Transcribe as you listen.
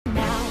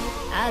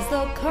As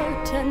the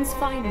curtains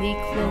finally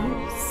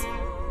close,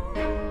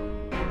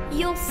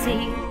 you'll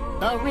see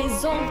the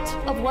result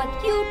of what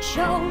you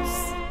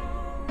chose.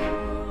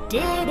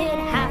 Did it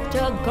have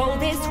to go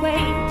this way?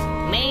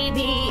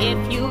 Maybe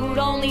if you'd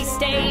only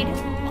stayed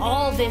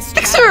all this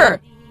time. Fixer!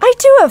 I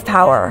do have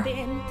power,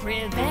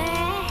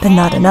 but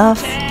not enough.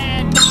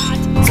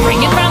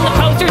 Springing from the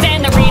posters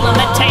and the reel on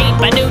the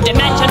tape, a new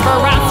dimension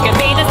for us could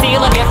be